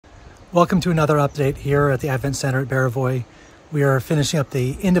Welcome to another update here at the Advent Center at Baravoy. We are finishing up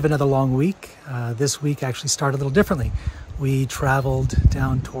the end of another long week. This week actually started a little differently. We traveled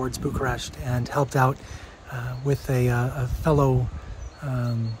down towards Bucharest and helped out with a fellow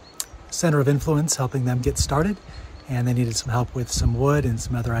center of influence, helping them get started. And they needed some help with some wood and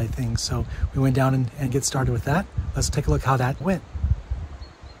some other things. So we went down and get started with that. Let's take a look how that went.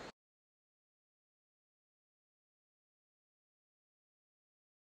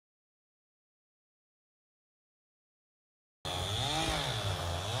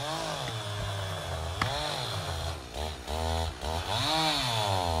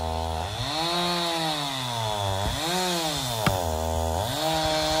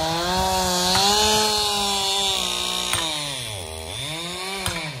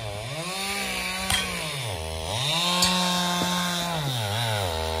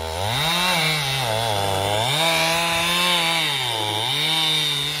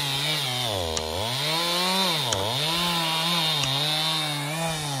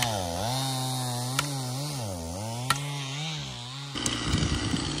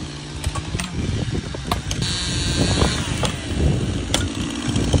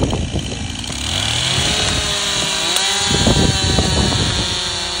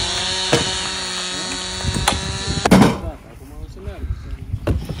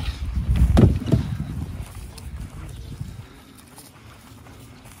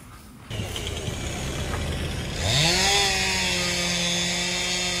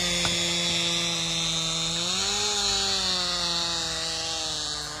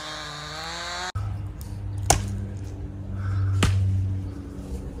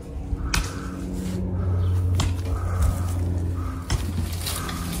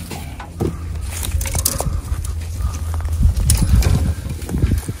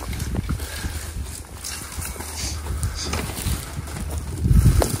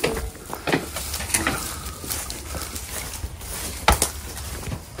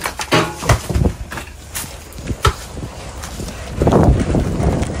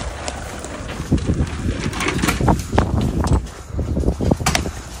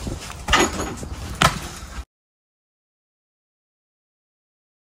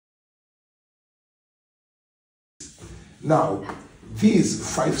 Now,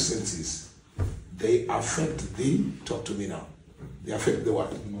 these five senses, they affect the, talk to me now, they affect the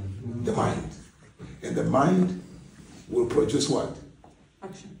what? The mind. And the mind will produce what?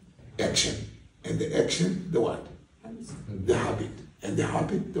 Action. Action. And the action, the what? The habit. And the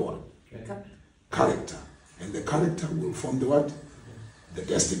habit, the what? Character. And the character will form the what? The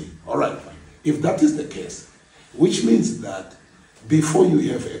destiny. All right. If that is the case, which means that before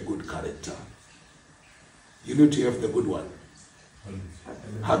you have a good character, you need to have the good one.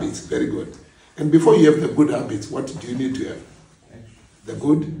 Habits, very good. And before you have the good habits, what do you need to have? The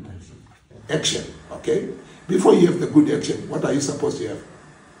good action, okay? Before you have the good action, what are you supposed to have?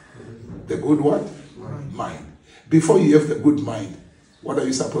 The good what? Mind. Before you have the good mind, what are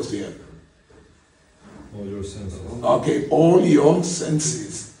you supposed to have? All your senses. Okay, all your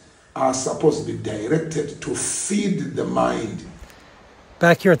senses are supposed to be directed to feed the mind.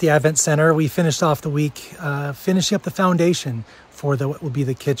 Back here at the Advent Center, we finished off the week finishing up the foundation for what will be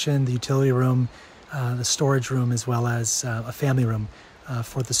the kitchen, the utility room, the storage room, as well as a family room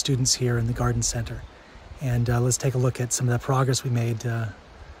for the students here in the garden center. And let's take a look at some of the progress we made the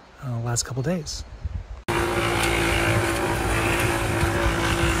last couple days.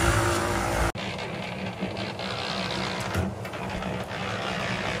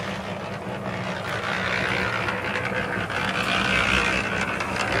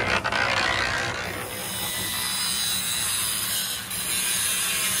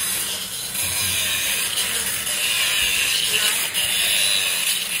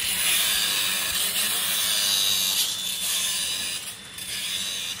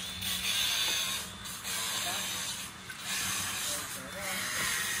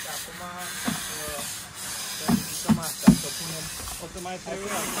 O să mai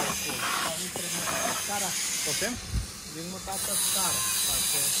trebuie asta acum. Nu trebuie scara. Poftim? Din mutată scara.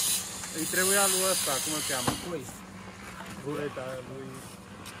 Îi trebuia lui ăsta, cum îl cheamă? Cui? Ruleta lui...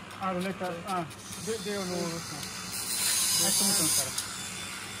 A, ruleta... A, de eu nu... Hai să mutăm scara.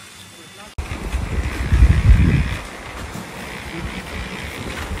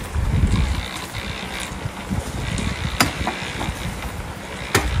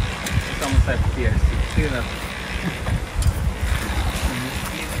 Estamos aqui, tira.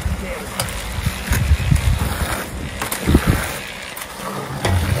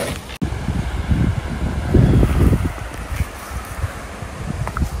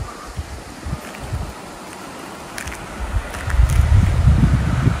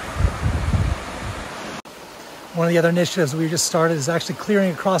 One of the other initiatives we just started is actually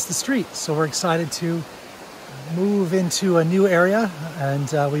clearing across the street. So we're excited to move into a new area,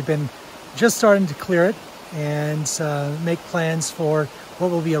 and we've been just starting to clear it and make plans for what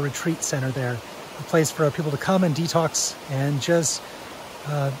will be a retreat center there, a place for people to come and detox and just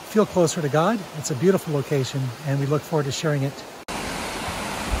feel closer to God. It's a beautiful location, and we look forward to sharing it.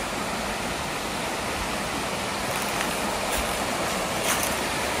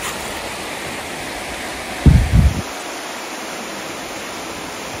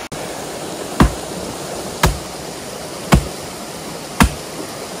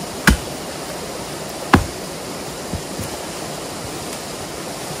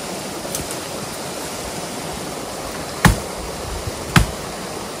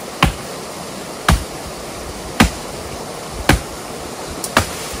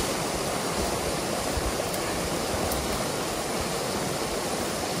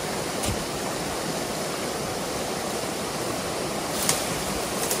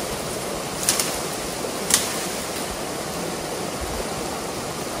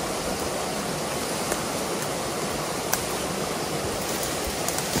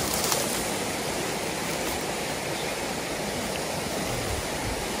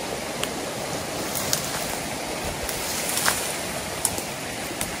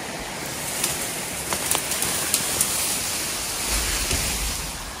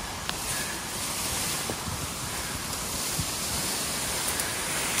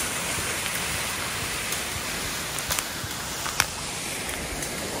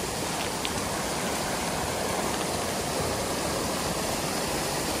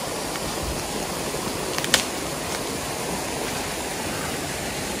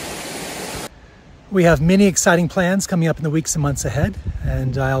 We have many exciting plans coming up in the weeks and months ahead,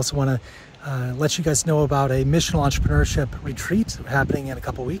 and I also want to let you guys know about a missional entrepreneurship retreat happening in a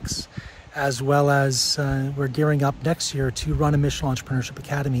couple weeks, as well as we're gearing up next year to run a missional entrepreneurship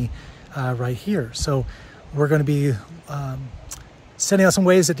academy right here. So we're going to be sending out some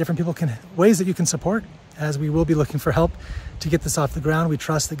ways that you can support, as we will be looking for help to get this off the ground. We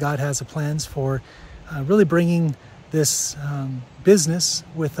trust that God has plans for really bringing this business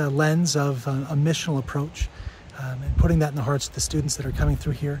with a lens of a missional approach, and putting that in the hearts of the students that are coming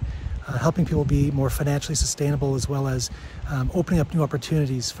through here, helping people be more financially sustainable, as well as opening up new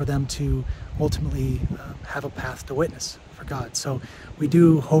opportunities for them to ultimately have a path to witness for God. So we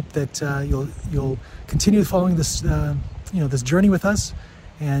do hope that you'll continue following this this journey with us,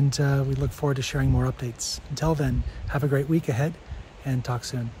 and we look forward to sharing more updates. Until then, have a great week ahead, and talk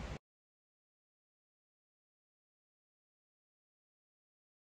soon.